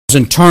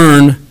And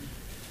turn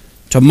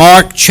to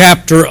Mark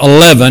chapter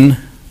 11.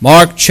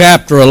 Mark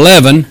chapter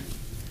 11.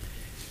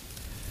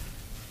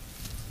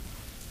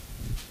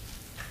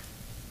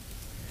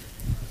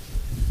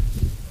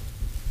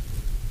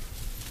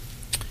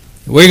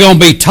 We're going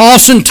to be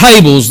tossing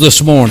tables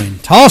this morning.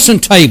 Tossing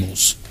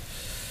tables.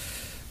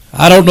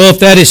 I don't know if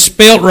that is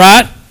spelt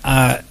right.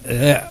 I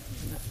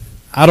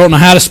don't know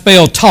how to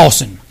spell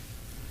tossing.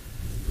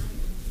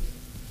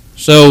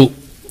 So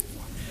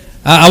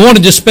I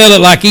wanted to spell it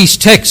like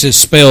East Texas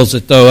spells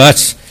it, though.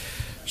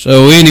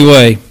 So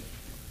anyway, we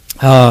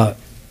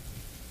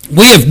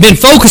have been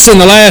focusing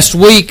the last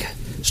week,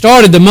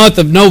 started the month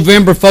of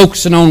November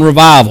focusing on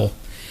revival.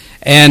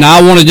 And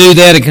I want to do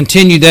that and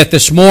continue that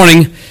this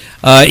morning.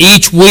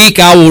 Each week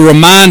I will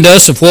remind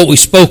us of what we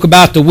spoke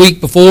about the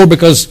week before,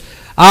 because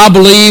I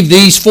believe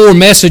these four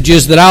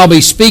messages that I'll be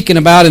speaking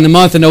about in the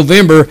month of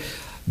November,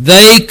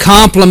 they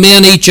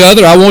complement each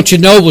other. I want you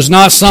to know it was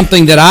not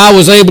something that I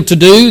was able to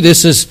do.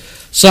 This is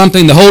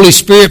something the Holy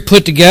Spirit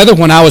put together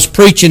when I was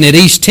preaching at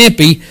East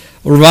Tempe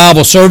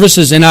revival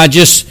services, and I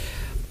just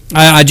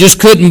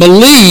couldn't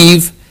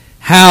believe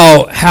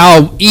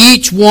how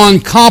each one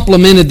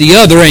complemented the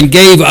other and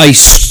gave a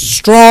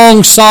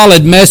strong,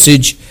 solid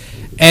message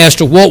as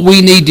to what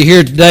we need to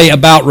hear today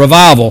about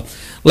revival.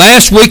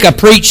 Last week I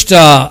preached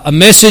a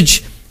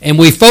message, and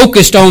we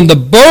focused on the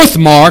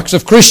birthmarks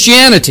of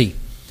Christianity.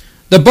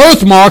 The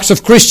birthmarks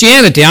of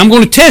Christianity. I'm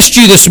going to test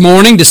you this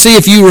morning to see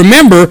if you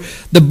remember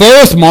the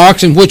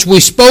birthmarks in which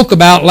we spoke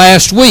about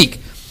last week.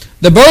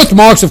 The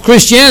birthmarks of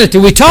Christianity.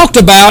 We talked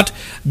about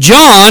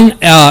Jesus,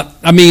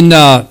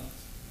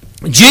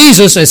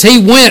 as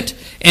he went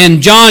in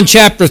John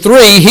chapter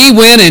 3, he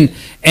went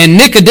and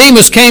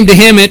Nicodemus came to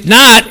him at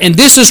night, and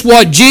this is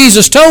what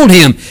Jesus told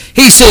him.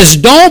 He says,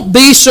 "Don't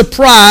be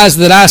surprised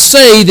that I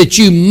say that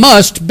you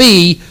must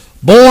be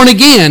born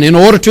again in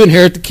order to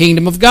inherit the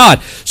kingdom of God."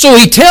 So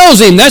he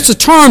tells him, that's the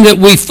term that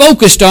we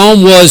focused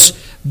on, was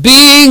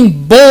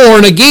being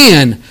born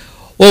again.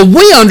 Well,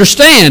 we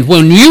understand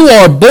when you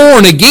are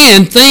born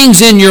again,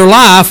 things in your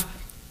life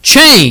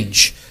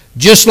change.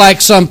 Just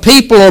like some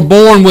people are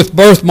born with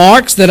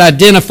birthmarks that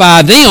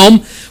identify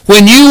them,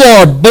 when you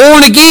are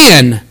born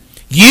again,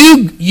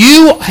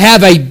 you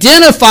have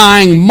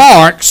identifying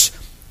marks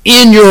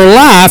in your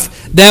life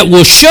that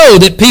will show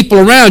that people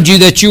around you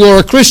that you are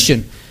a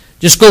Christian.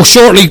 Just go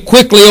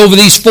quickly over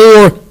these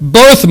four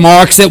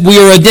birthmarks that we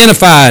are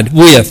identified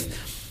with.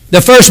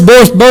 The first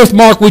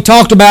birthmark we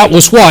talked about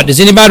was what? Does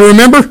anybody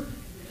remember?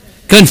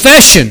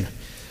 Confession.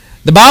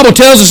 The Bible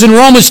tells us in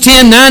Romans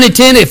 10:9 and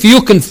 10, if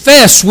you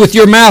confess with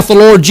your mouth the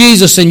Lord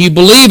Jesus and you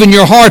believe in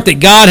your heart that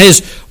God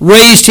has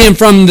raised him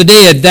from the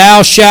dead,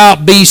 thou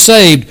shalt be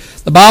saved.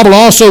 The Bible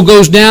also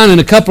goes down in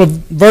a couple of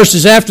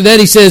verses after that.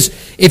 He says,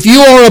 if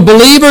you are a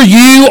believer,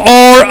 you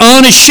are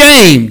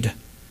unashamed.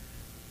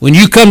 When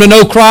you come to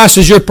know Christ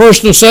as your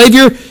personal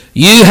Savior,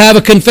 you have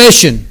a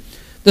confession.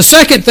 The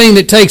second thing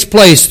that takes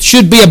place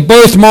should be a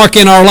birthmark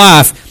in our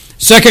life.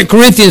 2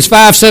 Corinthians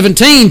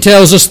 5:17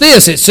 tells us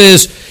this. It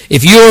says,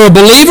 if you are a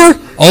believer,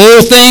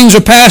 old things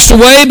are passed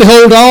away.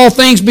 Behold, all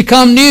things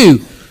become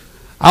new.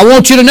 I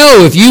want you to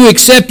know, if you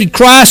accepted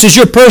Christ as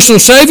your personal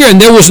Savior and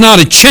there was not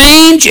a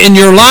change in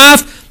your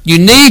life, you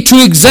need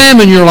to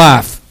examine your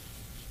life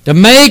to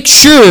make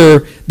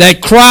sure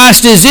that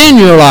Christ is in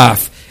your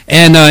life.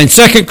 And in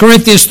 2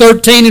 Corinthians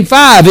 13 and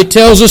 5, it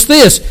tells us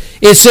this.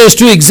 It says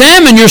to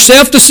examine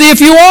yourself to see if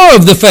you are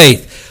of the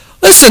faith.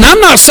 Listen, I'm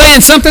not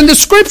saying something that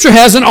Scripture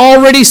hasn't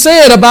already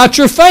said about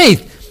your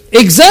faith.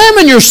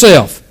 Examine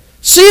yourself.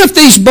 See if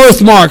these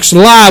birthmarks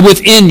lie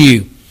within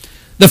you.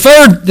 The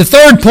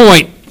third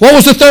point. What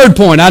was the third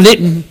point? I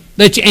didn't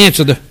let you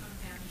answer the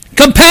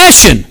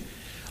compassion.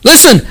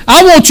 Listen,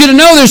 I want you to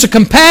know there's a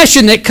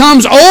compassion that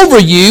comes over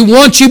you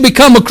once you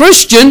become a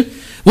Christian.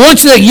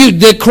 Once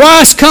that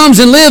Christ comes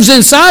and lives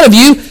inside of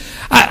you,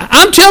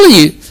 I'm telling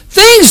you,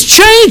 things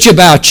change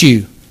about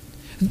you.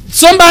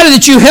 Somebody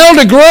that you held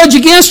a grudge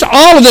against,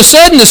 all of a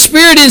sudden the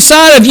Spirit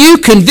inside of you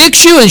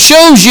convicts you and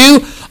shows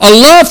you a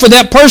love for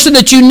that person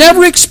that you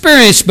never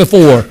experienced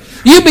before.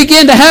 You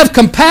begin to have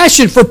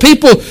compassion for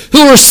people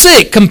who are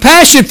sick,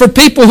 compassion for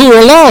people who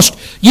are lost.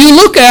 You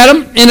look at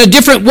them in a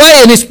different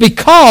way, and it's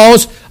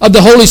because of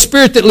the Holy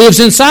Spirit that lives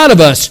inside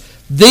of us.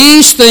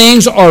 These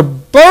things are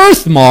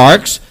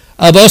birthmarks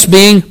of us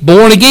being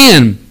born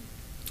again.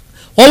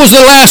 What was the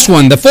last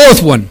one? The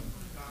fourth one.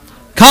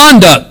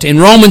 Conduct. In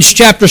Romans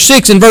chapter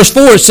 6 and verse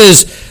 4 it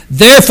says,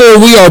 therefore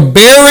we are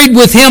buried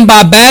with him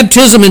by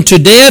baptism into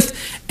death,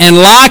 and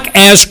like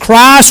as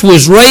Christ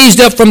was raised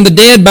up from the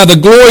dead by the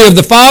glory of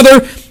the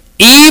Father,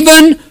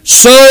 even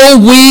so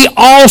we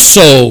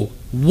also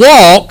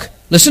walk,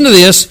 listen to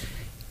this,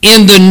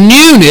 in the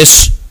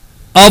newness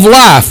of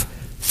life.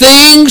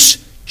 Things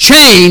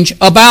change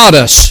about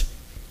us.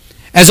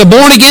 As a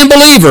born-again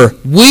believer,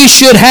 we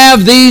should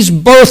have these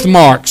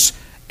birthmarks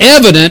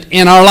evident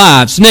in our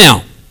lives.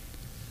 Now,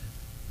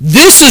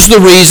 this is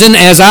the reason,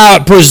 as I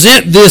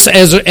present this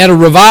at a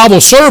revival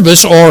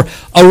service or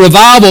a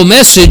revival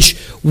message,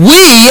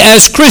 we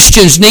as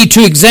Christians need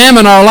to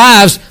examine our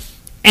lives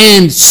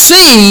and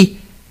see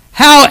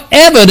how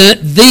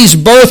evident these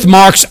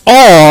birthmarks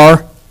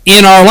are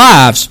in our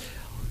lives.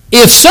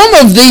 If some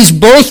of these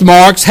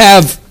birthmarks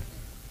have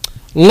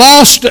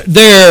lost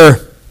their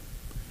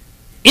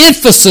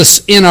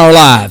emphasis in our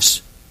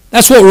lives,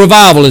 that's what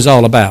revival is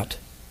all about.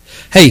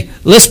 Hey,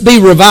 let's be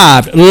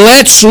revived.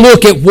 Let's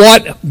look at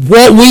what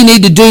we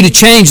need to do to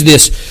change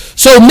this.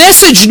 So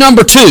message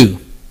number 2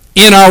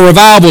 in our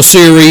revival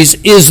series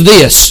is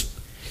this.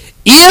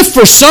 If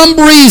for some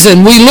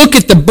reason we look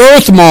at the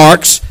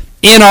birthmarks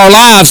in our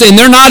lives and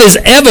they're not as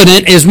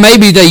evident as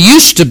maybe they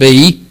used to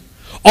be,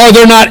 or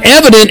they're not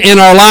evident in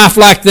our life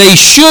like they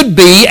should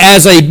be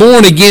as a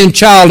born-again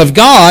child of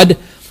God,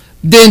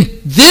 then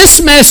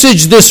this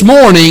message this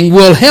morning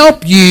will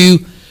help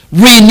you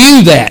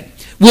renew that.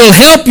 Will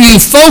help you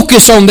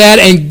focus on that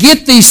and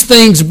get these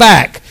things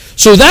back.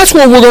 So that's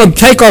where we're going to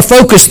take our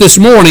focus this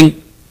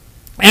morning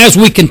as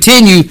we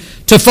continue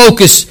to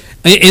focus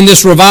in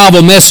this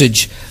revival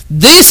message.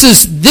 This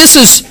is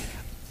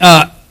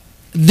the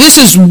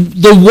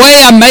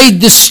way I made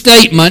this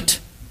statement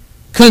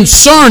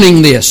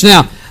concerning this.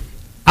 Now,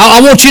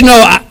 I want you to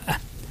know,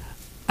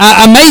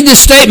 I made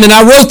this statement,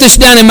 I wrote this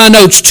down in my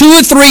notes 2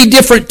 or 3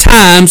 different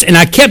times, and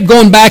I kept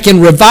going back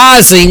and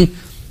revising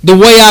the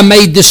way I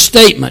made this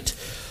statement.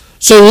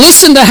 So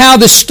listen to how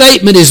this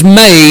statement is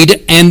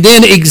made, and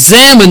then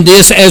examine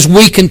this as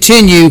we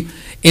continue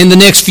in the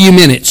next few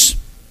minutes.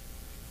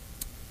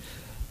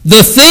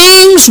 The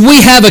things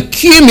we have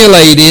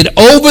accumulated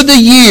over the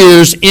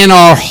years in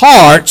our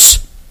hearts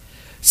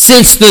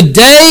since the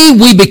day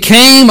we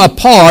became a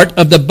part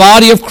of the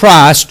body of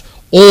Christ,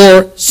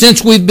 or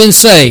since we've been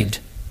saved.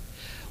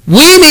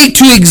 We need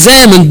to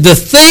examine the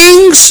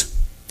things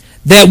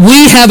that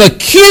we have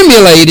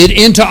accumulated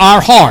into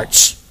our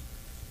hearts.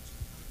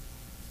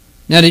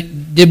 Now,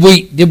 did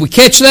we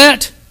catch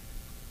that?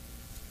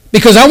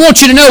 Because I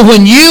want you to know,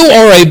 when you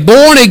are a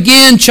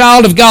born-again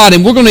child of God,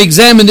 and we're going to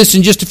examine this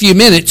in just a few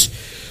minutes,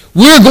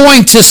 we're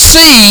going to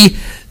see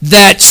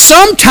that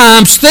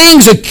sometimes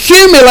things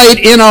accumulate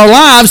in our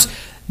lives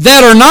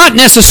that are not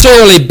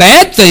necessarily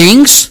bad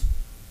things,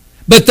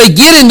 but they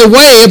get in the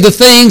way of the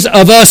things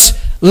of us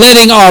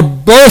letting our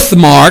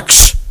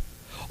birthmarks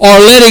or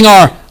letting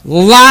our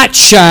light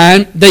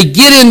shine. They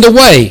get in the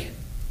way.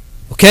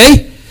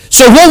 Okay?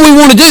 So what we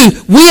want to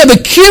do, we have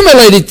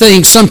accumulated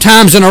things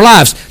sometimes in our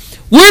lives.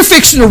 We're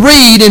fixing to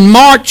read in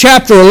Mark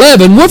chapter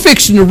 11, we're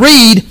fixing to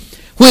read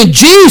when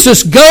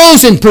Jesus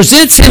goes and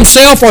presents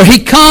himself, or he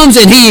comes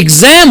and he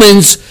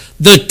examines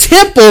the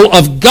temple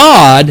of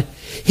God.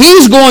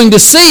 He's going to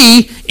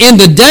see in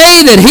the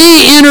day that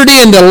he entered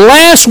in, the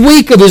last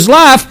week of his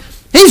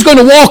life, he's going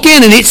to walk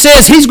in, and it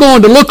says he's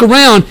going to look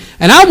around,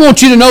 and I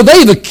want you to know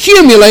they've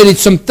accumulated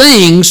some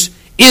things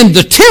in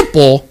the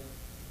temple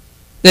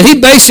that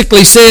he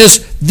basically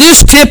says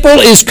this temple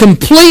is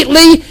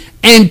completely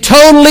and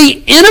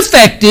totally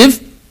ineffective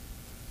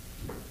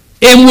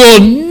and will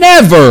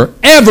never,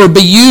 ever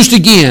be used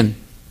again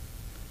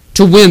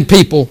to win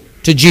people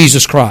to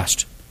Jesus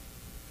Christ.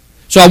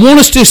 So I want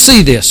us to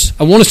see this.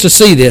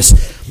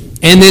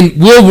 And then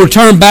we'll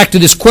return back to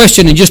this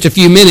question in just a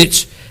few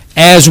minutes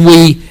as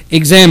we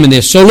examine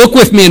this. So look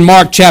with me in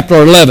Mark chapter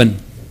 11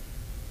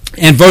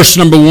 and verse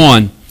number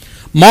 1.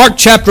 Mark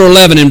chapter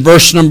 11 and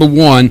verse number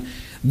 1.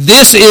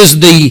 This is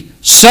the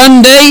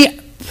Sunday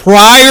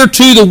prior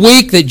to the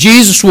week that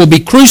Jesus will be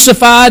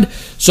crucified.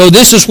 So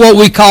this is what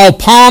we call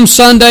Palm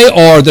Sunday,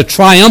 or the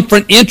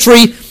triumphant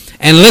entry.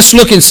 And let's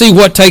look and see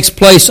what takes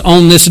place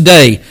on this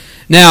day.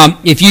 Now,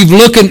 if you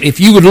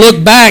would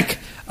look back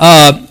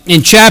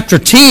in chapter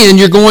 10,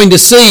 you're going to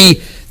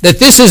see that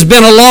this has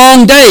been a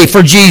long day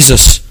for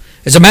Jesus.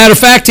 As a matter of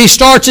fact, he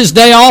starts his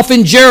day off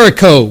in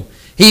Jericho.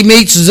 He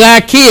meets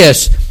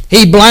Zacchaeus.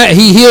 He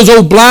heals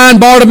old blind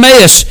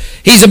Bartimaeus.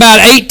 He's about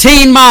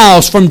 18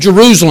 miles from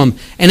Jerusalem.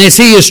 And as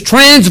he is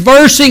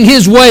transversing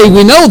his way,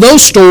 we know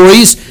those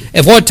stories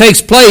of what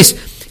takes place.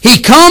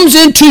 He comes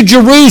into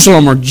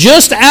Jerusalem, or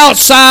just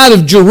outside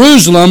of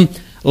Jerusalem,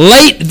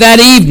 late that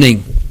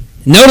evening.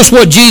 Notice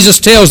what Jesus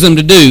tells them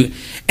to do.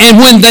 And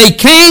when they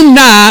came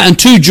nigh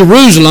unto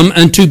Jerusalem,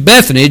 unto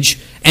Bethphage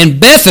and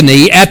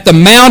Bethany at the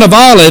Mount of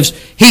Olives,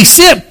 he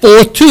sent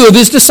forth 2 of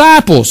his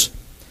disciples.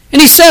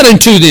 And he said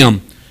unto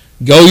them,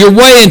 Go your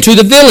way into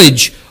the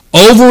village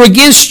over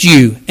against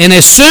you, and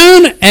as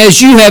soon as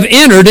you have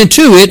entered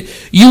into it,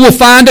 you will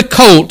find a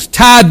colt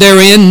tied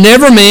therein,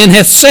 never man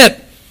hath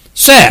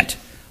sat.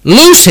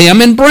 Loose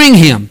him and bring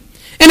him.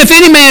 And if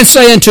any man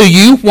say unto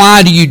you,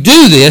 Why do you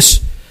do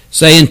this?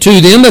 Say unto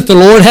them that the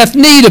Lord hath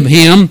need of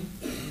him.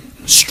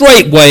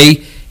 Straightway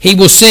he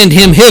will send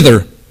him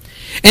hither.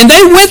 And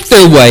they went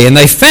their way, and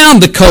they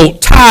found the colt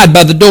tied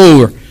by the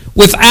door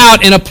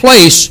without, in a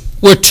place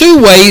where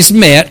 2 ways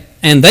met,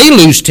 and they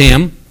loosed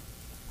him.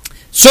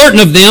 Certain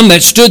of them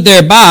that stood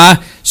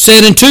thereby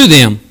said unto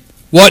them,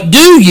 What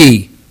do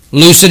ye,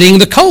 loosening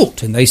the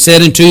colt? And they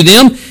said unto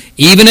them,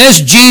 Even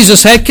as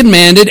Jesus had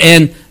commanded,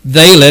 and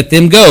they let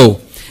them go.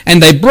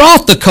 And they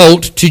brought the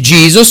colt to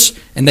Jesus,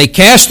 and they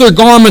cast their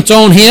garments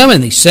on him,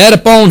 and they sat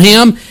upon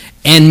him,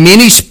 And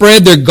many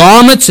spread their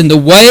garments in the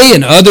way,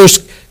 and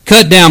others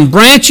cut down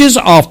branches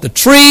off the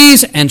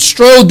trees and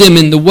strewed them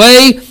in the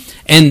way.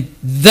 And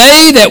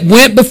they that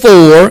went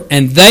before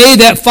and they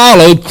that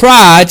followed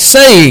cried,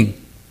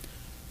 saying,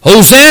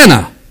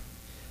 Hosanna!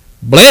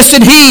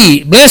 Blessed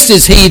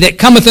is he that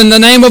cometh in the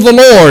name of the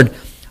Lord.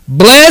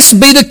 Blessed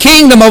be the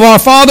kingdom of our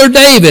father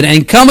David,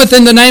 and cometh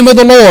in the name of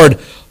the Lord.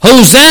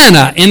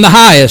 Hosanna in the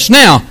highest.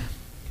 Now,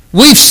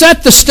 we've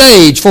set the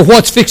stage for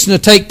what's fixing to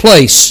take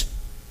place.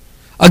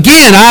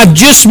 Again, I've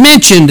just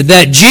mentioned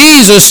that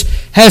Jesus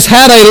has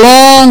had a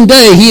long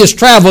day. He has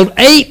traveled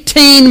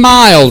 18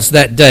 miles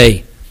that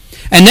day.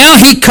 And now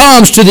he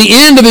comes to the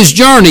end of his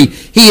journey.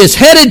 He is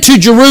headed to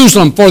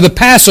Jerusalem for the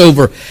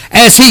Passover.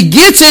 As he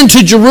gets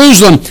into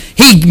Jerusalem,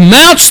 he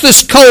mounts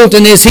this colt,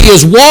 and as he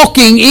is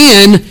walking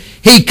in,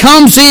 he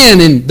comes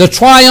in the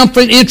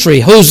triumphant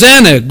entry.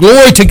 Hosanna,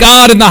 glory to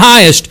God in the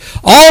highest.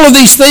 All of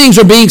these things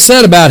are being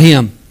said about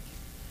him.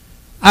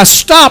 I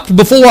stopped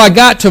before I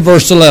got to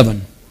verse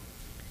 11.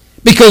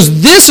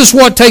 Because this is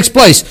what takes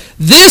place.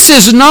 This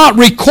is not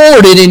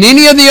recorded in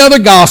any of the other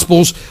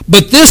Gospels,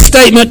 but this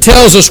statement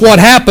tells us what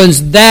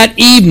happens that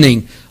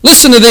evening.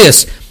 Listen to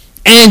this.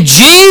 And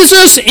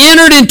Jesus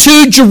entered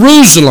into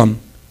Jerusalem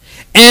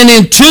and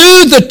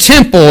into the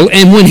temple,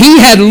 and when he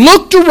had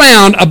looked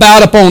around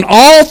about upon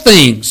all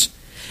things,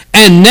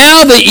 and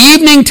now the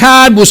evening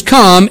tide was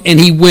come, and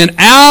he went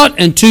out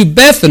into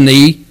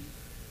Bethany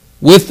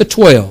with the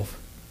 12.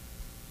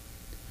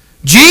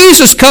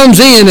 Jesus comes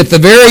in at the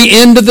very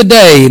end of the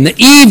day, in the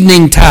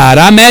evening tide.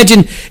 I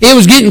imagine it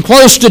was getting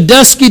close to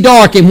dusky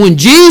dark, and when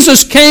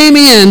Jesus came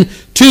in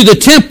to the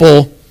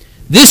temple,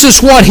 this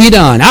is what he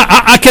done.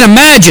 I can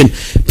imagine,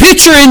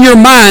 picture in your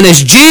mind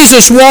as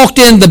Jesus walked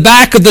in the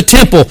back of the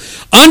temple,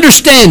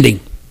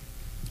 understanding.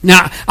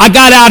 Now, I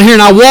got out here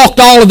and I walked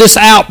all of this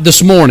out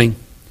this morning.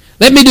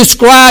 Let me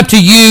describe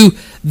to you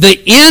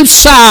the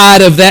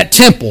inside of that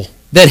temple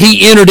that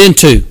he entered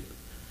into.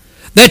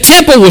 That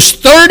temple was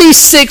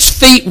 36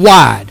 feet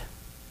wide.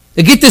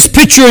 Now get this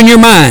picture in your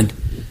mind.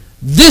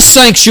 This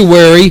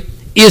sanctuary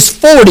is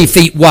 40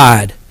 feet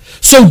wide.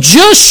 So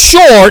just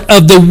short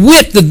of the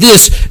width of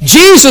this,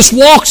 Jesus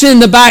walks in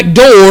the back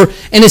door,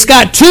 and it's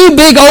got two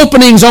big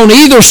openings on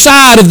either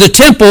side of the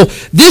temple.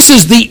 This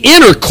is the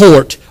inner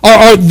court,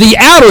 or the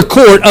outer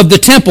court of the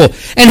temple.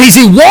 And as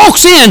he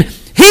walks in,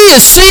 he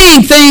is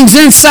seeing things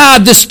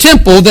inside this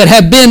temple that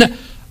have been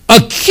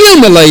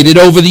accumulated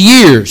over the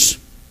years.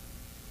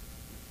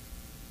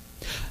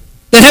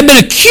 That have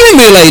been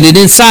accumulated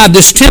inside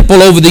this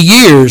temple over the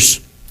years,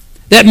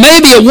 that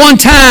maybe at one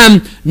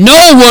time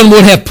no one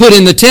would have put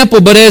in the temple,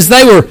 but as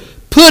they were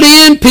put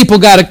in, people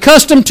got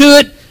accustomed to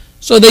it,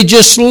 so they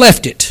just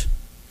left it.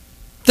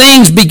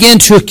 Things began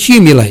to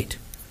accumulate.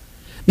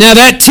 Now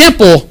that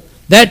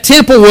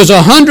temple was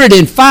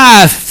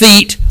 105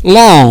 feet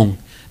long.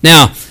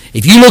 Now,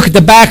 if you look at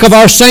the back of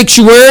our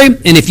sanctuary,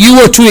 and if you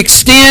were to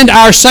extend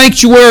our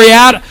sanctuary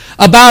out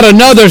about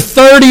another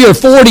 30 or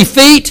 40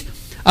 feet,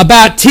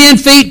 about 10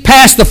 feet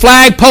past the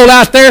flagpole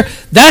out there,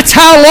 that's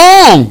how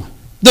long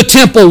the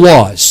temple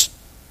was.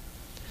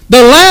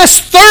 The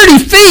last 30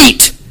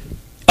 feet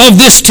of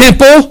this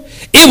temple,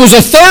 it was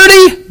a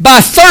 30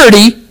 by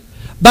 30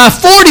 by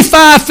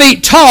 45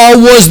 feet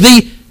tall, was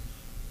the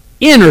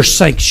inner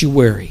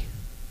sanctuary.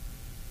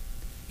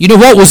 You know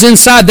what was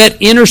inside that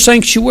inner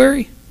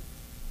sanctuary?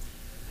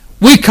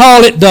 We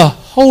call it the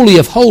Holy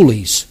of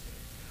Holies.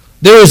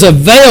 There is a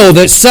veil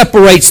that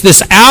separates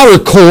this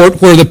outer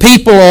court where the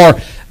people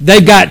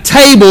they've got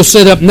tables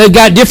set up and they've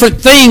got different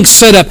things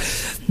set up.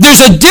 There's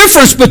a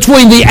difference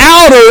between the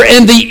outer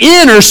and the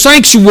inner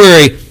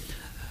sanctuary.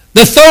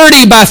 The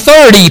 30 by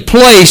 30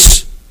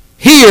 place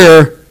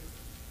here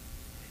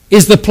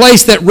is the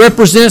place that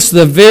represents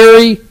the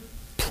very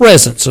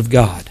presence of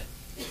God.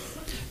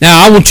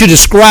 Now, I want to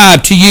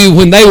describe to you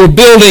when they were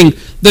building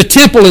the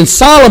temple in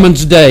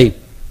Solomon's day.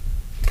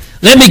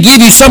 Let me give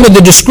you some of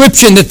the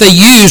description that they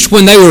used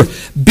when they were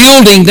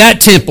building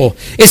that temple.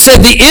 It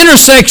said the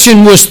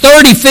intersection was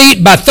 30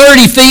 feet by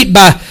 30 feet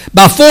by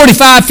 45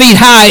 feet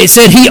high. It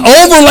said he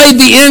overlaid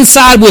the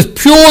inside with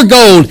pure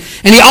gold,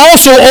 and he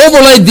also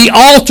overlaid the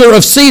altar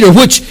of cedar,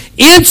 which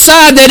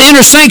inside that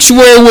inner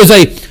sanctuary was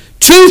a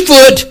 2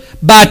 foot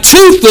by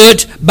 2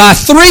 foot by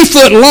 3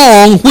 foot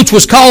long, which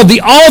was called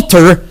the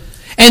altar,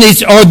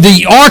 or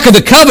the Ark of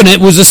the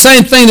Covenant was the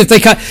same thing that they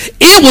called.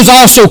 It was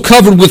also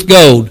covered with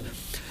gold.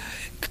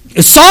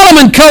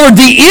 Solomon covered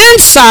the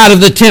inside of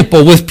the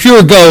temple with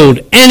pure gold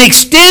and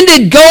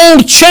extended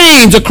gold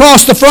chains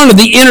across the front of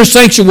the inner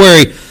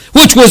sanctuary,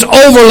 which was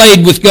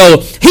overlaid with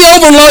gold. He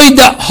overlaid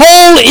the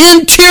whole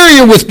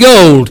interior with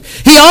gold.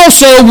 He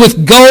also,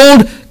 with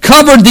gold,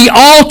 covered the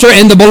altar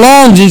and the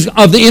belongings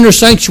of the inner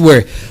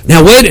sanctuary.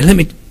 Now wait, let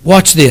me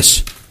watch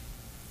this.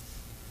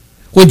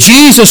 When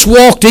Jesus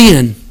walked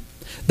in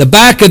the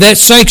back of that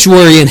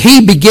sanctuary and he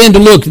began to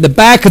look at the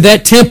back of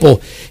that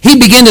temple, he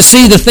began to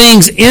see the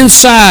things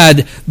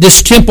inside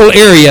this temple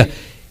area.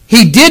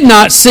 He did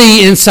not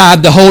see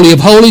inside the Holy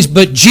of Holies,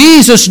 but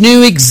Jesus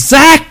knew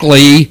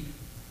exactly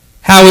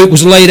how it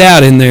was laid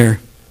out in there.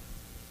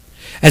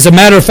 As a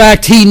matter of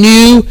fact, he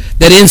knew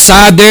that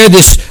inside there,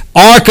 this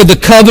Ark of the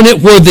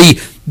Covenant, where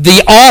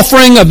the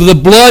offering of the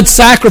blood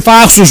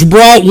sacrifice was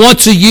brought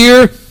once a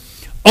year,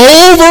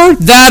 over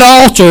that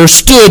altar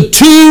stood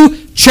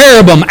two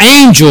cherubim,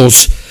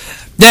 angels,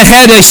 that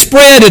had a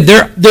spread.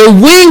 Their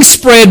wing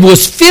spread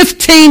was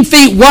 15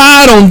 feet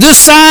wide on this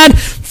side,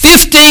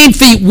 15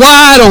 feet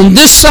wide on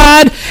this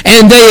side,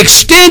 and they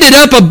extended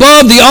up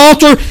above the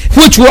altar,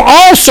 which were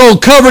also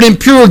covered in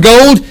pure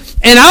gold.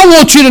 And I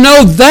want you to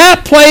know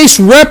that place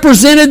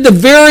represented the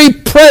very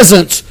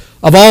presence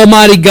of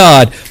Almighty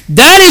God.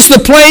 That is the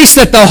place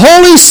that the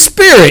Holy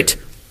Spirit,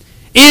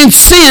 in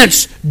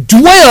sense,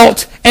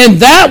 dwelt, and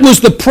that was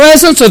the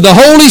presence of the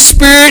Holy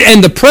Spirit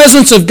and the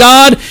presence of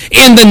God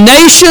in the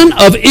nation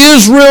of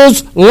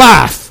Israel's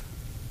life.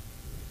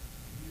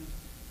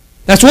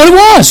 That's what it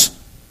was.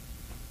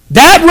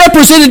 That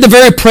represented the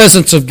very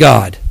presence of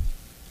God.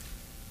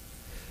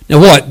 Now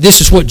what?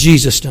 This is what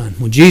Jesus done.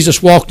 When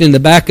Jesus walked in the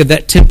back of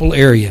that temple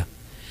area,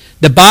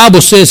 the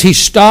Bible says he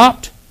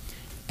stopped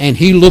and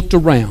he looked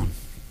around.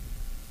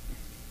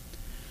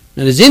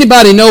 Now does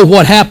anybody know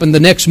what happened the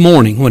next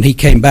morning when he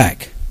came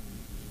back?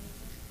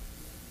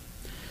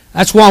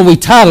 That's why we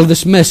titled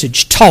this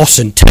message,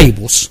 Tossin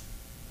Tables.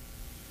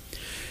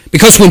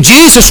 Because when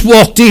Jesus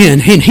walked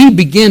in and he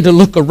began to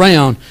look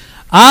around,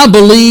 I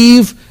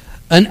believe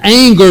an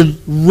anger,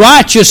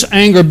 righteous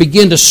anger,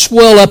 began to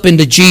swell up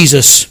into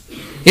Jesus.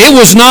 It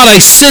was not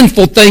a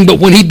sinful thing, but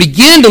when he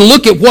began to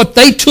look at what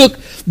they took,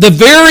 the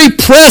very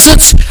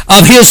presence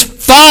of his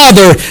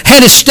Father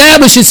had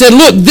established and said,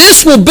 look,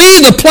 this will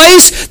be the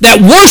place that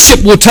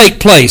worship will take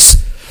place.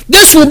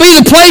 This will be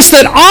the place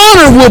that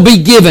honor will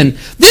be given.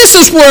 This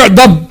is where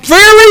the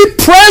very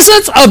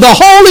presence of the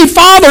Holy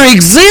Father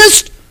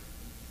exists.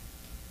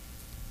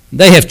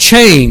 They have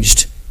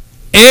changed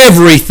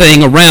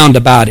everything around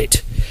about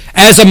it.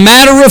 As a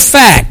matter of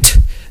fact,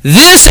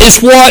 this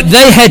is what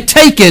they had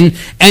taken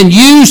and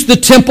used the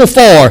temple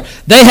for.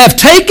 They have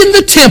taken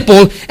the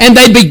temple and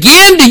they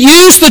began to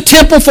use the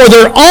temple for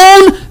their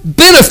own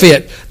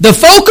benefit. The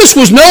focus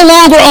was no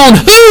longer on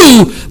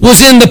who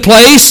was in the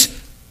place,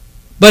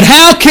 but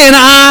how can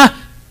I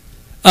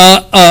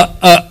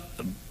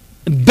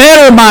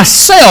better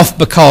myself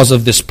because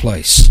of this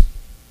place?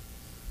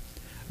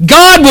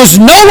 God was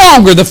no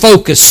longer the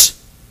focus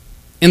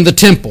in the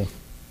temple.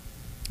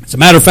 As a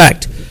matter of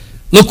fact,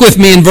 look with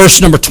me in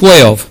verse number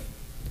 12.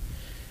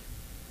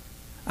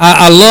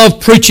 I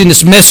love preaching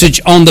this message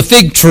on the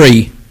fig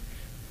tree.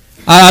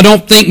 I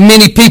don't think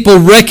many people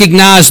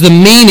recognize the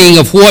meaning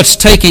of what's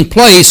taking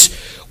place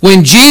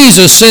when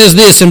Jesus says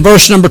this in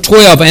verse number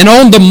 12. And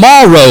on the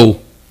morrow,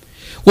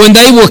 when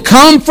they were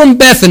come from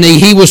Bethany,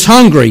 he was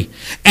hungry.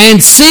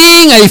 And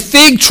seeing a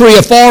fig tree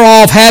afar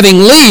off having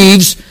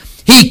leaves,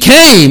 he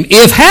came,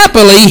 if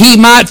happily he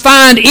might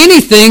find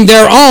anything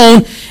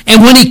thereon.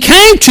 And when he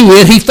came to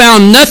it, he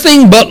found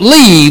nothing but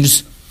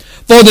leaves,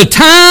 for the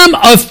time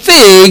of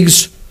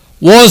figs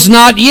was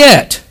not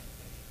yet.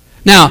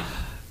 Now,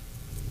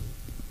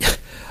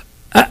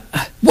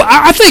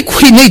 I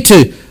think we need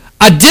to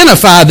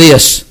identify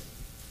this.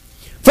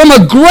 From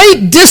a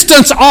great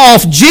distance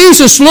off,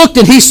 Jesus looked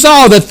and he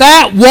saw that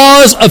that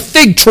was a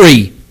fig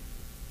tree,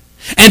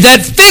 and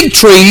that fig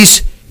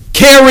trees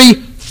carry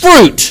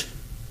fruit.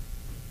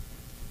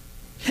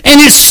 And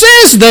it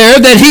says there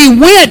that he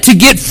went to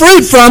get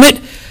fruit from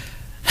it.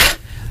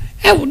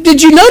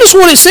 Did you notice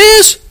what it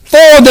says?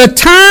 For the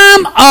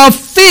time of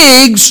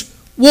figs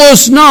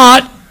was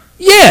not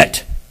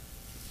yet.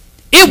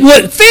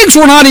 Figs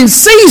were not in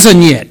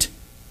season yet.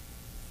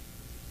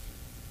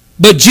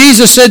 But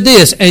Jesus said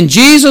this, and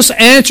Jesus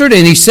answered,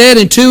 and he said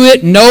unto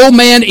it, no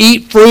man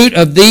eat fruit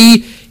of thee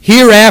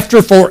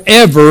hereafter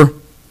forever.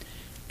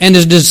 And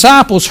his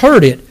disciples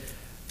heard it.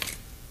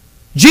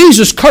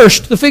 Jesus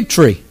cursed the fig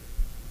tree.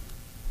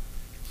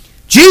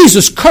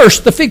 Jesus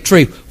cursed the fig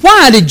tree.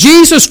 Why did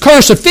Jesus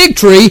curse a fig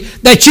tree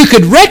that you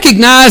could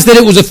recognize that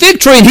it was a fig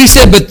tree? And he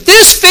said, but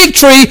this fig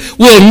tree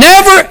will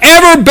never,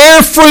 ever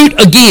bear fruit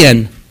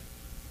again.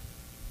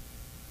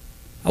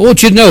 I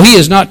want you to know he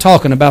is not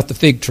talking about the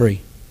fig tree.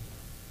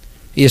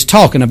 He is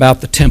talking about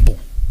the temple.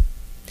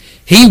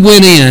 He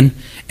went in,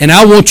 and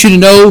I want you to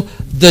know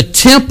the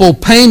temple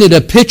painted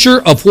a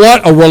picture of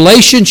what a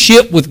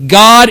relationship with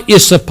God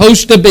is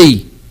supposed to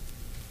be.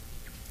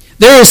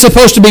 There is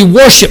supposed to be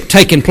worship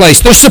taking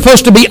place. There's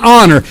supposed to be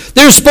honor.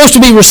 There's supposed to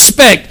be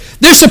respect.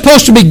 There's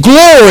supposed to be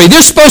glory.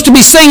 There's supposed to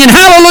be singing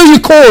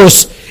hallelujah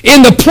chorus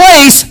in the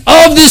place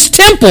of this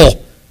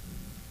temple.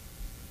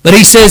 But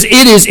he says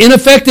it is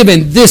ineffective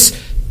and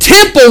this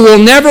temple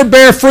will never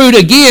bear fruit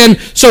again.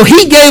 So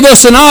he gave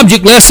us an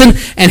object lesson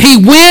and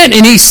he went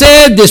and he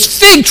said this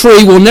fig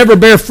tree will never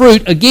bear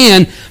fruit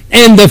again.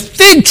 And the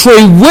fig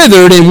tree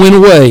withered and went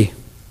away.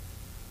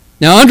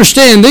 Now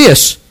understand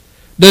this.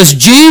 Does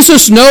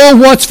Jesus know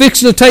what's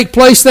fixing to take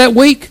place that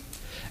week?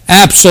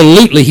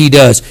 Absolutely he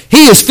does.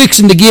 He is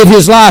fixing to give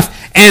his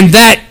life, and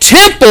that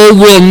temple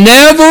will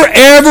never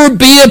ever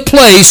be a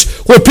place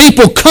where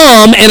people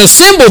come and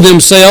assemble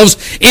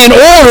themselves in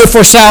order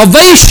for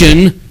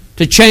salvation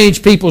to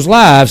change people's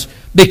lives.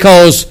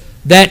 because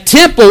that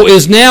temple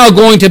is now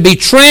going to be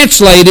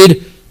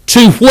translated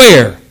to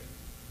where?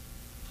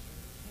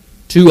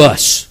 To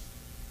us.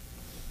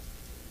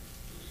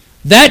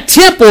 That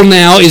temple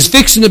now is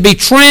fixing to be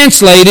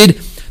translated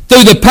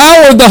through the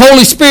power of the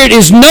Holy Spirit,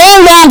 is no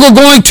longer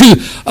going to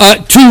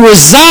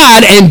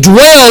reside and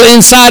dwell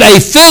inside a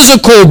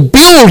physical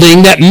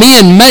building that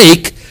men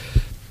make,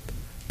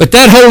 but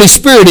that Holy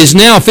Spirit is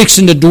now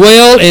fixing to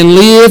dwell and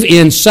live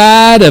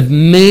inside of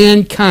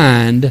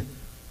mankind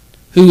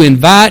who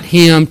invite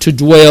Him to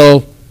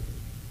dwell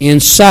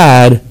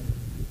inside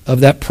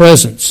of that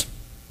presence.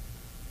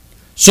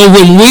 So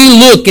when we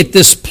look at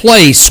this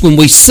place, when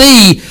we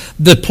see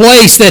the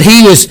place that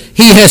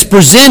He has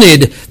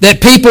presented,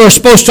 that people are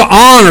supposed to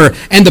honor,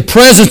 and the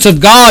presence of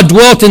God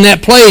dwelt in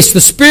that place,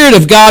 the Spirit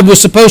of God was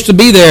supposed to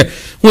be there.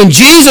 When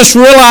Jesus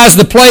realized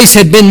the place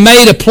had been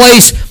made a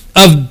place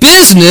of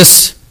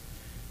business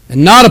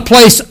and not a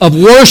place of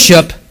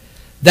worship,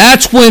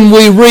 that's when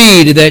we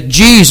read that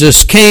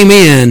Jesus came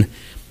in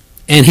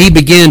and He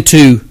began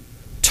to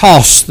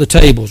toss the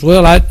tables.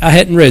 Well, I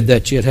hadn't read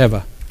that yet, have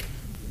I?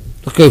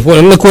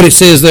 Look what it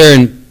says there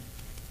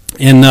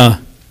in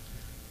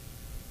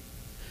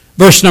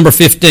verse number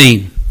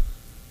 15.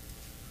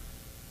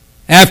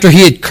 After He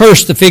had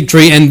cursed the fig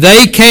tree, and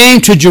they came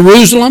to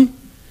Jerusalem,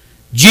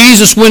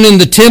 Jesus went in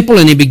the temple,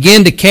 and He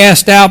began to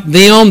cast out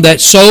them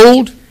that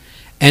sold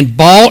and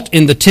bought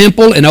in the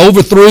temple, and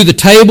overthrew the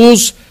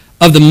tables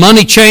of the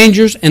money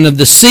changers and of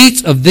the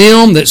seats of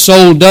them that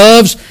sold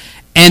doves,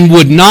 and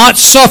would not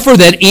suffer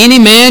that any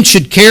man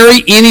should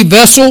carry any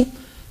vessel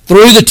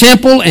through the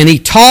temple. And He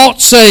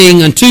taught,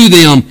 saying unto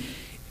them,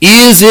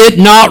 Is it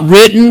not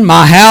written,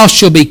 My house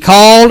shall be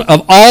called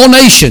of all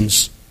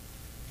nations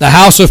the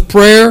house of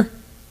prayer?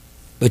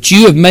 But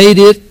you have made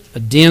it a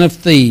den of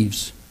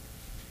thieves.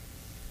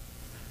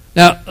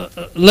 Now,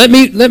 let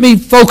me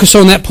focus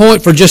on that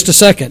point for just a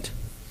second.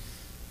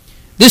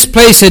 This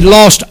place had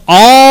lost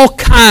all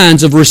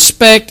kinds of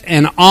respect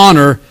and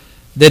honor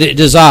that it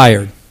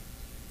desired.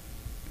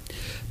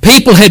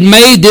 People had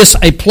made this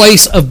a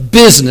place of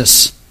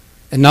business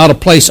and not a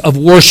place of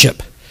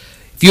worship.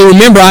 If you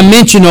remember, I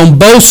mentioned on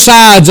both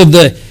sides of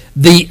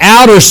the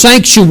outer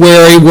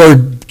sanctuary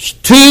were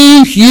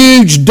two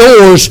huge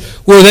doors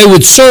where they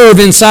would serve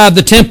inside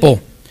the temple.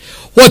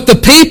 What the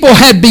people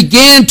had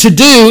began to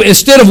do,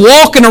 instead of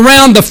walking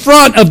around the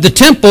front of the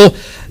temple,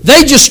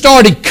 they just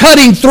started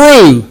cutting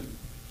through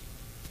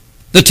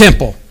the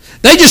temple.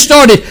 They just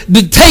started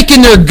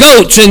taking their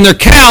goats and their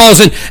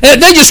cows, and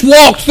they just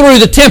walked through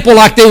the temple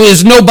like there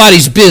was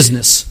nobody's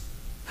business.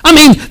 I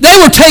mean, they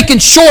were taking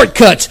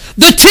shortcuts.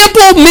 The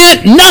temple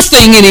meant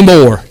nothing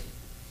anymore.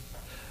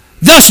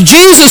 Thus,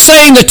 Jesus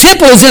saying the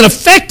temple is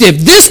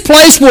ineffective. This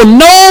place will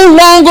no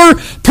longer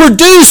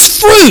produce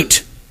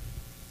fruit.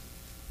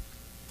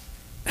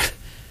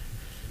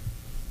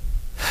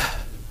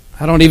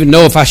 I don't even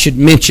know if I should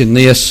mention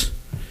this.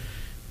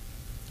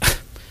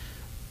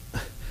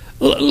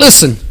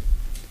 Listen.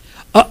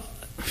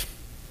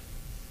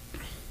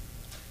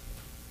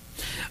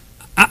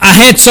 I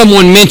had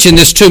someone mention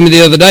this to me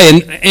the other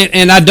day,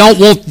 and I don't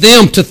want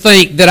them to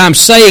think that I'm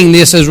saying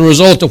this as a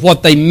result of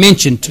what they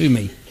mentioned to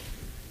me.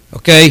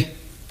 Okay?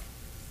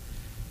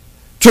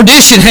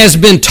 Tradition has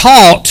been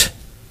taught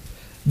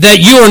that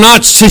you are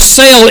not to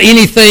sell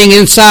anything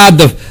inside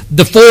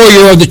the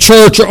foyer of the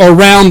church or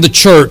around the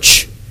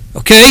church.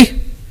 Okay?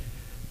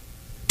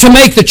 To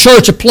make the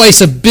church a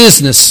place of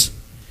business.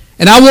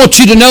 And I want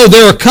you to know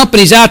there are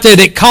companies out there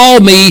that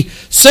call me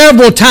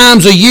several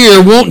times a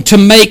year wanting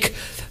to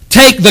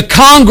take the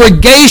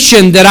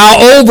congregation that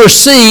I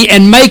oversee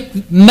and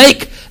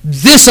make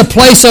this a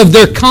place of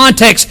their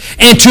contacts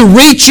and to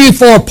reach you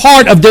for a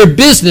part of their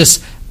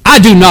business. I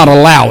do not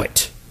allow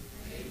it.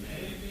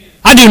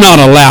 I do not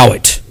allow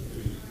it.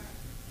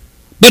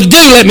 But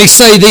do let me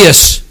say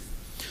this.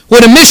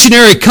 When a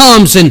missionary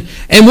comes, and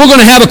we're going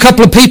to have a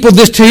couple of people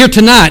here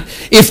tonight,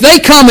 if they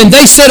come and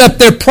they set up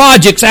their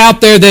projects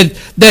out there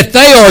that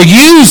they are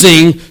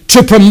using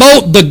to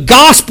promote the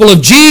gospel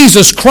of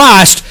Jesus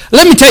Christ,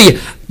 let me tell you,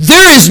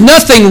 there is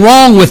nothing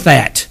wrong with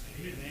that.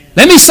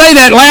 Let me say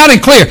that loud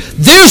and clear.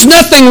 There's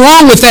nothing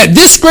wrong with that.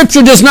 This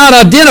scripture does not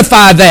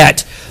identify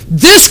that.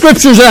 This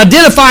scripture is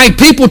identifying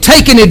people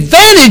taking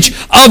advantage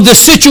of the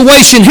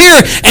situation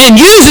here and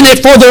using it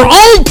for their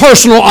own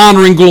personal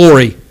honor and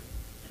glory.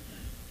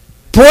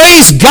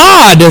 Praise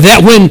God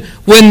that when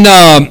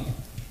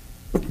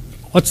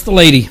what's the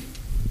lady?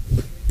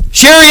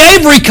 Sherry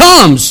Avery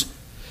comes,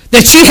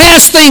 that she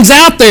has things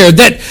out there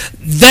that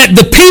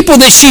the people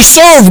that she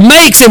serves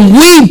makes, and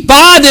we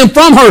buy them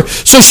from her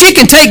so she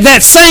can take that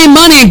same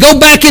money and go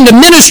back into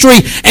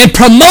ministry and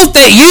promote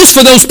that use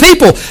for those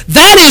people.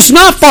 That is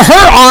not for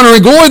her honor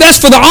and glory. That's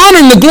for the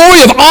honor and the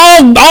glory of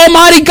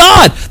Almighty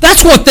God.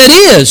 That's what that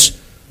is.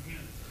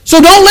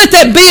 So don't let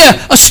that be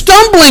a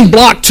stumbling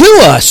block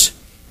to us.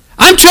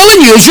 I'm telling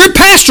you, as your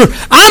pastor,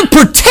 I'm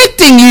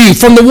protecting you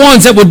from the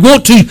ones that would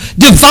want to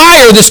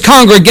devour this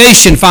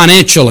congregation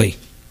financially.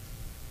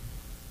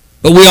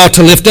 But we ought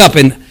to lift up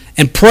and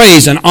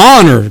praise and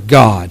honor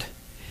God.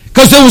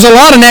 because there was a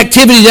lot of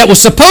activity that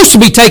was supposed to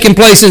be taking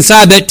place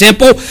inside that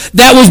temple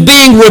that was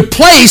being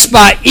replaced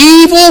by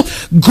evil,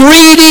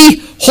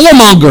 greedy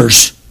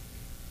whoremongers.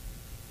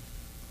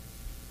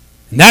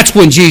 And that's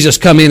when Jesus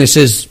come in and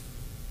says,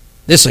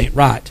 this ain't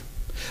right.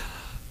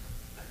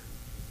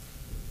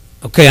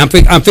 Okay, I'm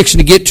fixing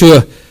to get to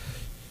a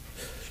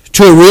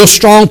real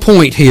strong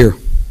point here.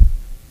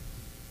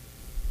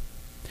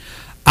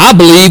 I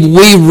believe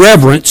we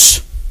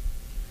reverence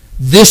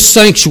this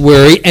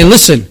sanctuary, and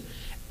listen,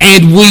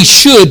 and we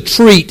should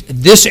treat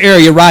this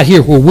area right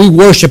here where we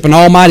worship an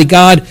almighty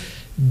God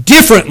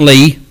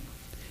differently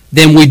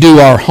than we do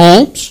our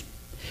homes,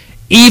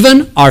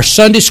 even our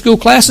Sunday school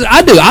classes.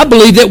 I do. I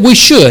believe that we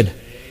should.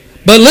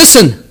 But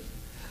listen,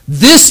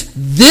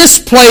 this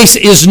place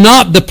is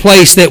not the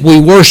place that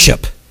we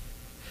worship.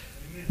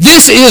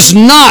 This is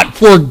not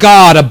where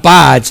God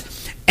abides.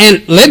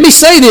 And let me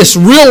say this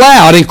real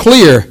loud and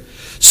clear.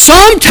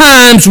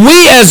 Sometimes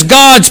we as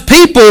God's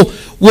people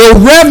will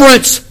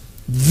reverence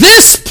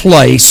this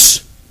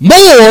place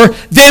more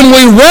than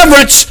we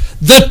reverence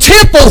the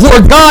temple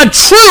where God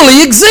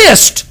truly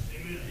exists.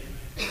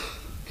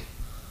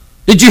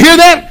 Did you hear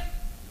that?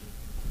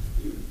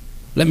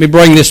 Let me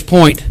bring this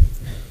point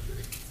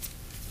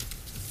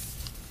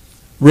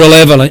real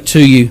evident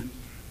to you.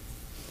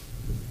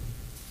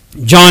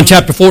 John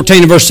chapter 14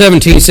 and verse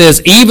 17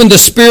 says, even the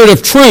Spirit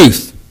of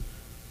truth,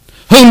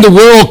 whom the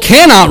world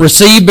cannot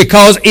receive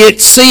because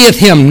it seeth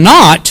him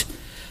not,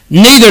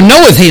 neither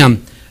knoweth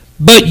him.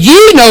 But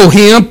ye know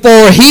him,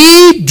 for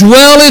he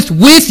dwelleth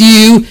with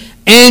you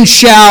and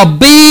shall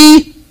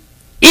be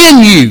in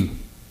you.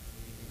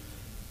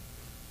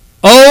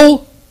 Here,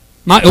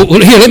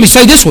 let me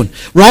say this one.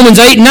 Romans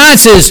 8 and 9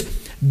 says,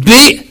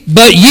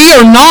 but ye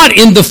are not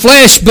in the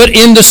flesh, but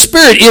in the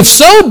Spirit. If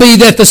so be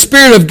that the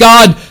Spirit of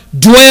God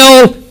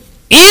dwell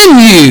in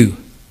you.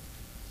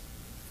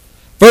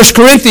 1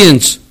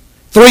 Corinthians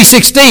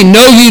 3:16,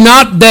 know ye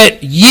not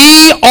that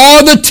ye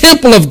are the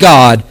temple of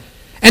God,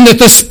 and that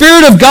the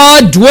Spirit of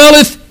God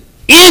dwelleth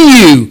in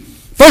you?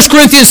 1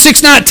 Corinthians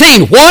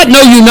 6:19, what?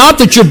 Know you not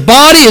that your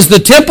body is the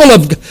temple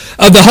of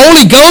the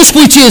Holy Ghost,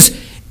 which is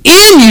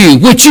in you,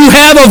 which you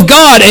have of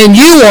God, and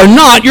you are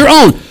not your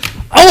own?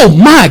 Oh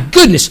my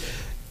goodness.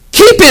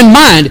 Keep in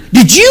mind,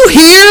 did you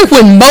hear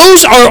when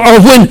Moses, or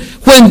when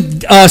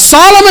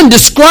Solomon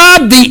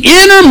described the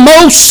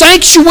innermost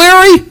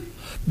sanctuary?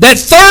 That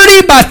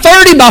 30 by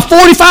 30 by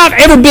 45,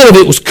 every bit of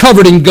it was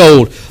covered in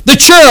gold. The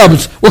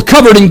cherubs were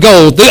covered in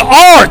gold. The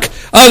ark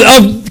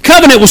of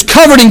covenant was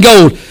covered in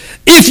gold.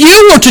 If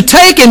you were to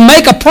take and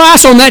make a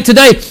price on that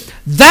today,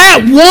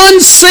 that one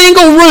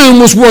single room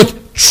was worth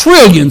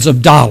trillions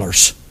of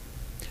dollars.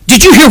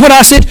 Did you hear what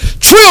I said?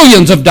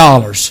 Trillions of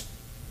dollars.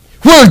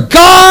 Where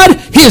God,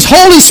 His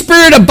Holy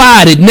Spirit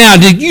abided. Now,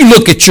 did you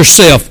look at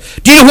yourself?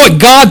 Do you know what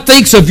God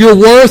thinks of your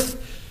worth?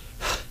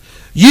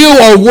 You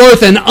are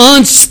worth an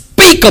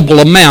unspeakable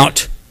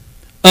amount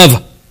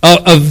of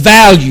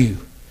value.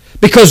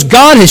 Because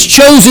God has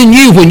chosen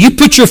you. When you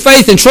put your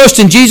faith and trust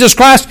in Jesus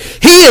Christ,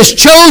 He has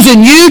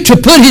chosen you to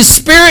put His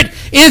Spirit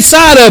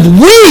inside of.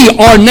 We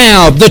are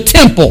now the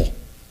temple.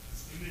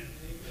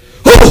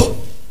 Oh,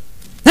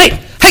 hey,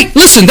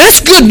 listen,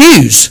 that's good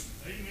news.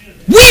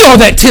 We are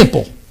that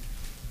temple.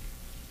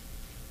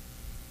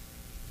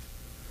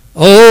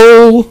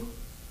 Oh,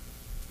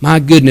 my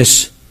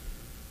goodness.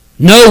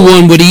 No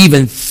one would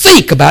even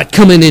think about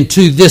coming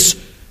into this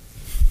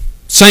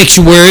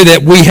sanctuary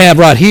that we have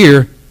right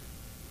here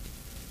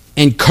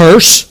and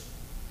curse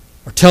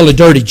or tell a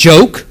dirty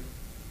joke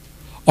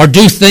or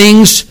do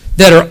things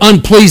that are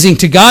unpleasing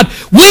to God.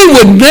 We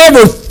would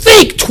never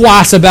think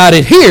twice about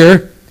it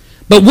here,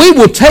 but we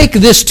will take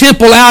this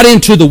temple out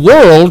into the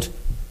world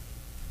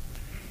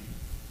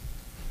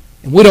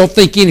and we don't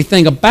think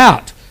anything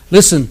about.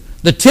 Listen,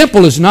 the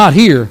temple is not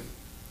here.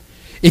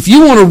 If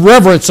you want to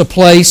reverence a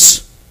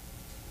place,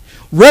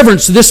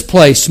 reverence this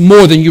place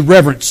more than you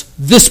reverence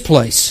this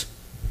place.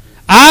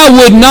 I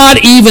would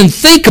not even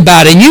think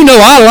about it. And you know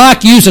I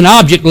like using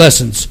object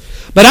lessons.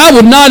 But I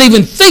would not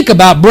even think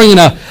about bringing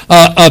an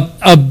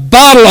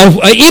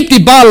empty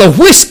bottle of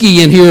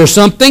whiskey in here or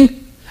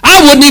something.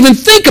 I wouldn't even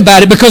think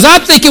about it because I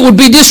think it would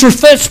be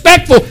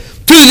disrespectful to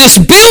this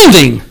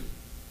building.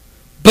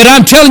 But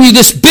I'm telling you,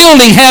 this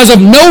building has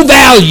of no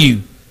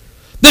value.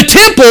 The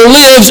temple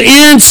lives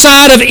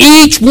inside of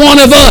each one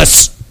of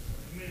us.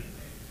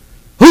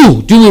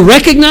 Ooh, do we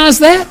recognize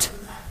that?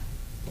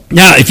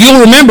 Now, if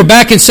you'll remember,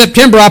 back in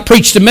September, I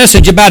preached a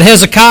message about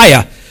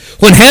Hezekiah.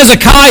 When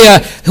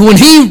Hezekiah, when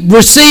he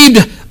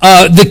received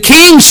the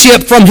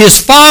kingship from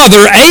his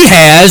father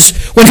Ahaz,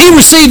 when he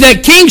received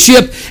that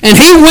kingship and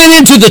he went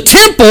into the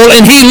temple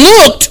and he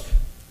looked,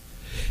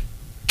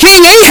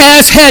 King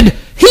Ahaz had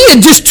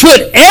just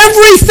put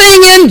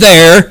everything in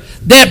there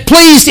that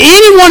pleased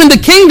anyone in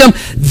the kingdom.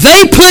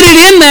 They put it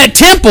in that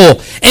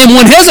temple. And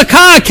when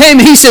Hezekiah came,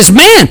 he says,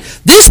 man,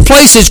 this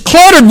place is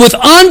cluttered with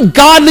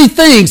ungodly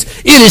things.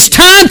 It is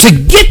time to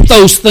get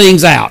those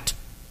things out.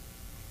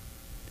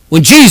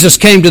 When Jesus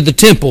came to the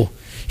temple,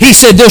 He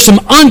said there's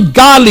some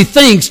ungodly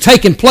things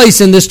taking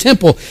place in this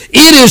temple.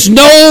 It is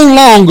no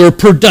longer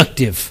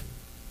productive.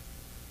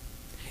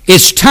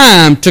 It's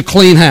time to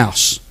clean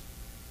house.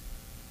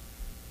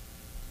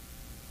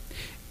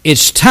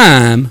 It's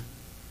time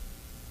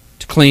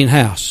to clean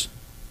house.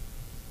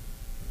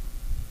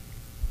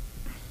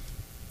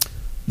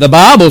 The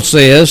Bible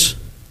says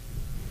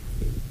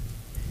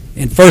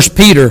in 1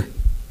 Peter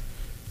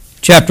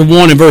chapter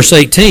 1 and verse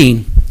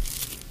 18,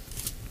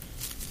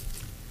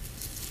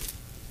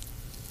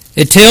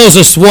 it tells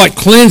us what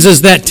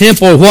cleanses that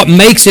temple, what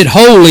makes it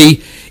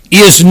holy,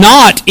 is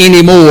not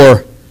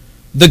anymore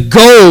the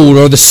gold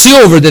or the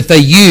silver that they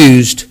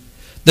used.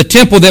 The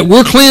temple that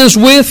we're cleansed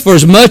with, for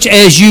as much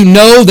as you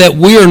know that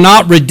we are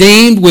not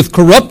redeemed with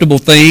corruptible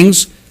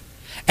things,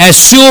 as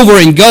silver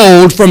and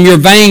gold from your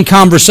vain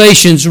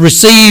conversations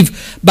received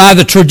by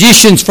the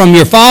traditions from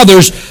your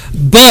fathers,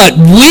 but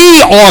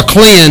we are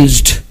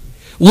cleansed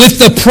with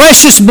the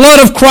precious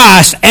blood of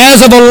Christ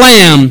as of a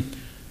lamb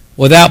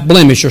without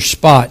blemish or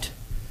spot.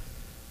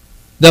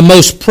 The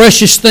most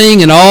precious thing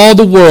in all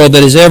the world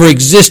that has ever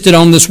existed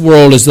on this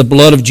world is the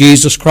blood of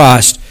Jesus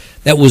Christ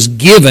that was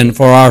given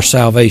for our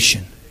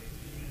salvation.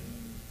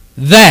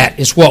 That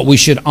is what we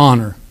should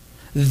honor.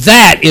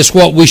 That is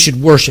what we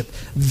should worship.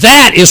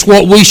 That is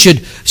what we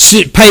should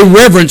pay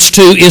reverence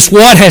to, is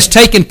what has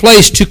taken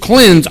place to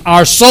cleanse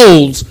our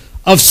souls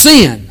of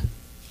sin.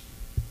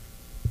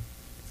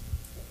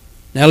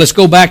 Now let's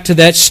go back to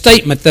that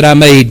statement that I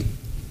made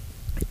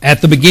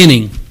at the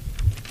beginning.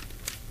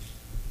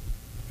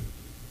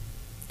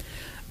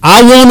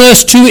 I want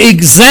us to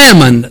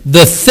examine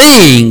the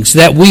things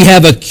that we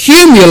have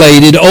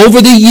accumulated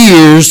over the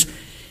years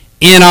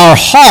in our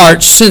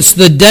hearts since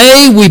the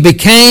day we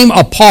became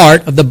a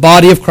part of the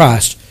body of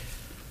Christ.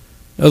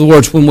 In other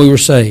words, when we were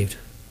saved.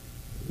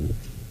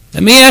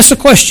 Let me ask the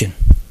question.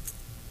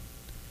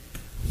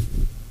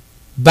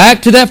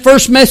 Back to that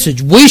first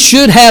message. We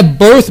should have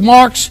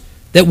birthmarks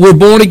that we're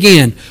born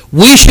again.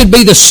 We should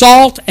be the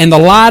salt and the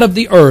light of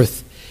the earth.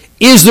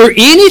 Is there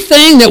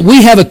anything that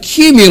we have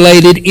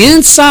accumulated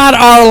inside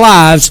our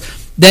lives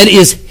that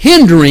is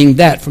hindering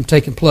that from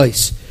taking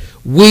place?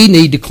 We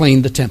need to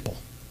clean the temple.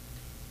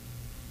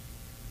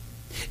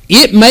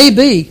 It may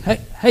be,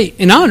 hey,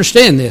 and I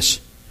understand this,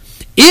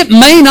 it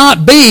may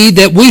not be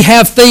that we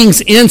have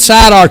things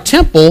inside our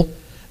temple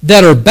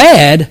that are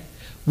bad.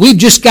 We've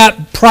just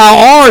got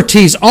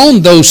priorities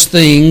on those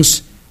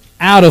things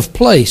out of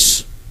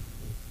place.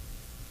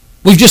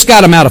 We've just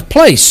got them out of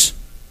place.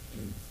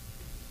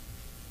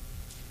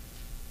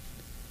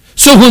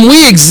 So when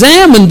we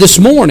examine this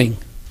morning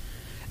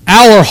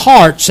our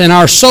hearts and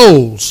our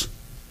souls,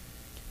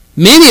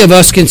 many of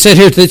us can sit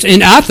here,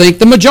 and I think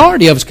the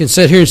majority of us can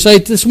sit here and say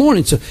this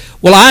morning, so,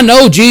 well, I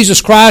know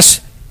Jesus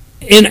Christ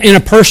in a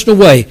personal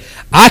way.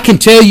 I can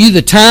tell you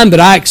the time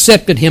that I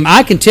accepted Him.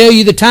 I can tell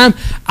you the time.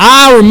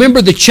 I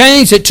remember the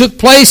change that took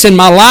place in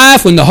my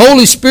life when the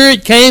Holy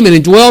Spirit came and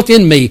indwelt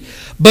in me.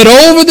 But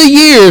over the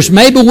years,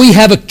 maybe we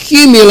have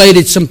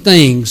accumulated some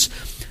things.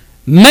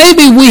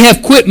 Maybe we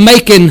have quit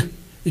making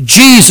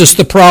Jesus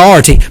the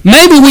priority.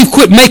 Maybe we've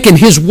quit making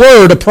His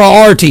Word a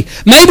priority.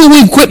 Maybe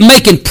we've quit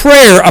making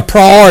prayer a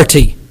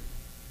priority.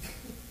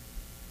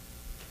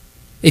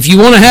 If you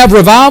want to have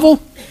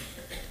revival,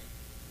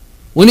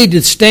 we need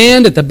to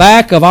stand at the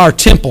back of our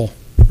temple,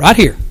 right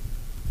here,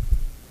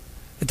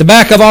 at the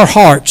back of our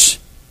hearts,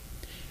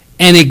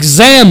 and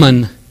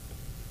examine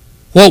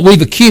what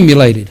we've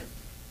accumulated.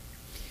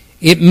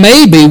 It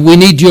may be we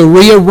need to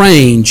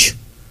rearrange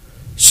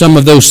some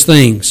of those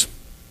things.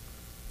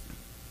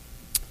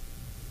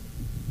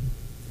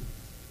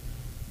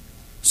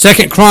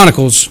 2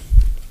 Chronicles,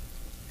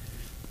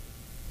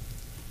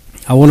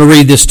 I want to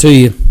read this to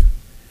you.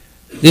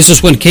 This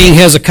is when King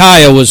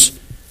Hezekiah was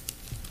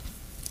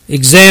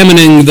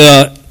examining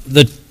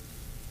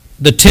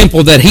the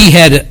temple that he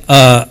had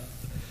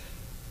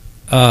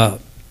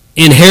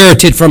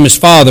inherited from his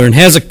father. In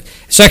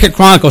 2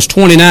 Chronicles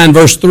 29,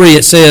 verse 3,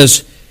 it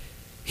says,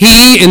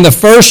 He, in the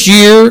first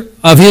year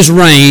of his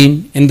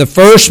reign, in the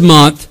first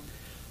month,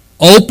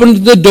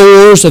 opened the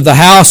doors of the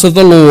house of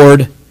the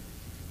Lord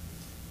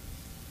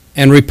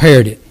and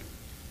repaired it.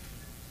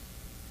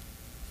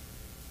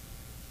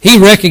 He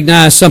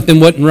recognized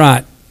something wasn't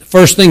right. The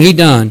first thing he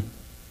done,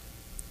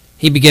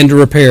 he began to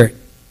repair it.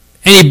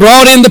 And he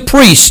brought in the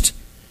priest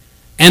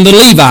and the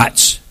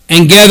Levites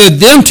and gathered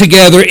them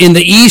together in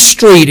the east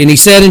street. And he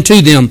said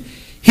unto them,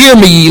 Hear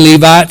me, ye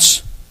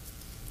Levites,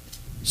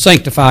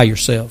 sanctify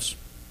yourselves.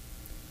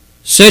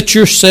 Set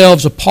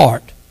yourselves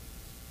apart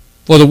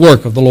for the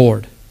work of the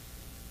Lord.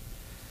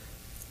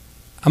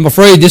 I'm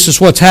afraid this is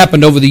what's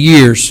happened over the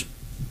years.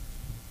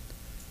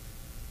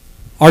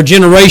 Our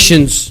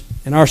generations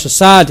and our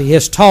society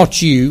has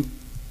taught you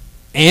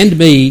and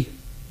me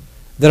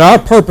that our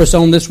purpose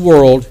on this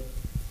world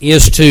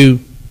is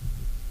to,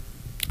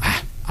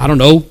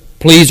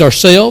 please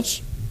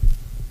ourselves,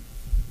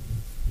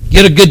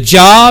 get a good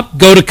job,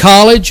 go to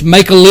college,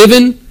 make a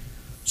living,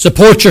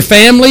 support your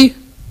family,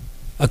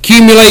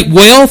 accumulate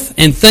wealth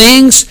and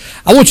things.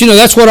 I want you to know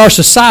that's what our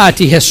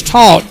society has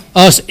taught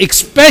us,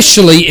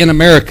 especially in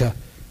America,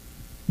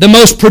 the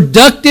most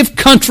productive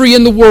country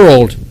in the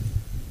world.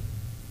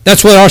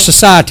 That's what our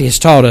society has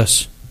taught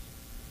us.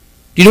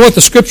 Do you know what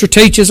the Scripture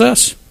teaches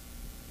us?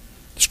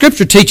 The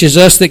Scripture teaches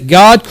us that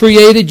God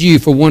created you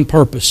for one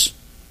purpose,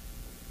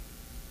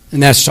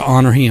 and that's to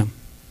honor Him.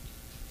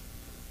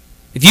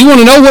 If you want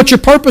to know what your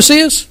purpose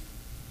is,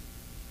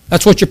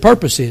 that's what your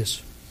purpose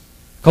is.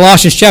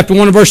 Colossians chapter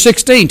 1 and verse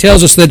 16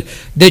 tells us that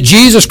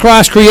Jesus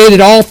Christ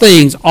created all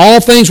things. All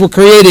things were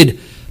created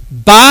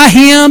by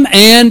Him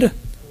and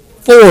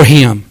for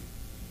Him.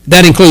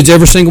 That includes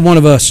every single one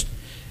of us.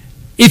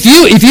 If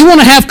you want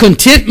to have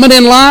contentment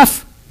in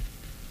life,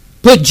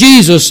 put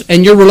Jesus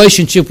and your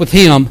relationship with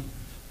Him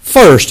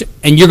first,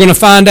 and you're going to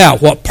find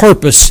out what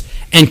purpose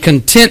and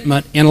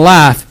contentment in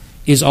life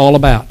is all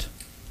about.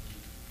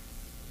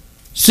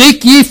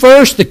 Seek ye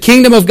first the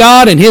kingdom of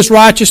God and His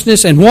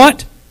righteousness, and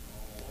what?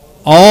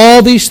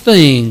 All these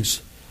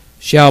things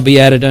shall be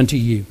added unto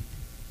you.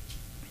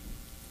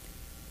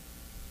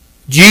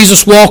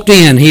 Jesus walked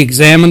in, He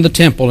examined the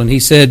temple, and He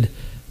said,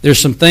 there's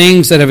some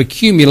things that have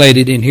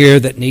accumulated in here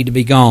that need to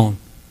be gone.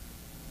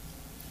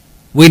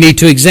 We need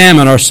to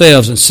examine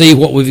ourselves and see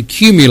what we've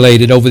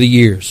accumulated over the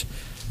years.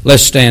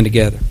 Let's stand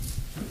together.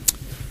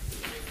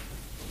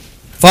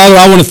 Father,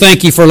 I want to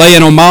thank You for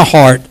laying on my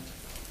heart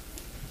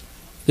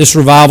this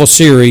revival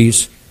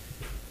series.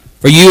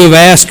 For You have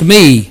asked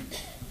me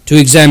to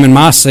examine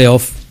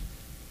myself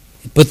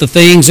and put the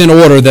things in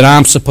order that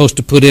I'm supposed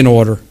to put in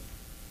order.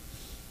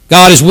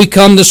 God, as we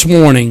come this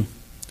morning,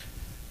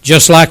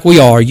 just like we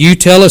are, You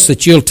tell us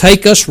that You'll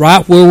take us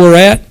right where we're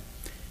at.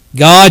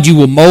 God, You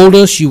will mold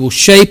us. You will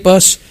shape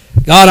us.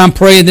 God, I'm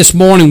praying this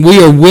morning we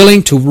are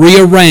willing to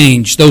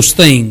rearrange those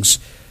things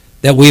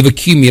that we've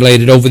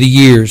accumulated over the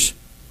years.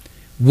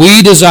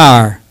 We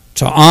desire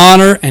to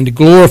honor and to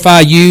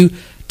glorify You,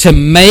 to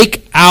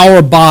make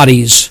our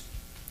bodies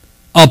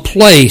a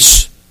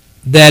place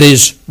that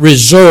is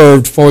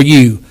reserved for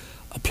You,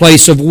 a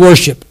place of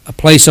worship, a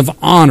place of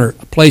honor,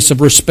 a place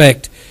of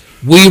respect.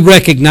 We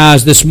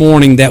recognize this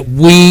morning that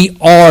we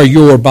are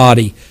Your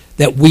body,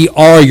 that we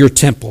are Your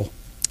temple,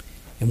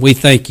 and we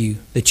thank You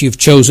that You've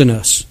chosen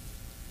us.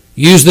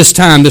 Use this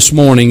time this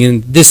morning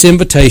in this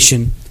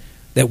invitation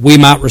that we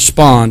might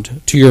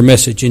respond to Your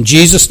message. In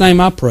Jesus' name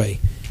I pray.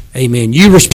 Amen. You respond.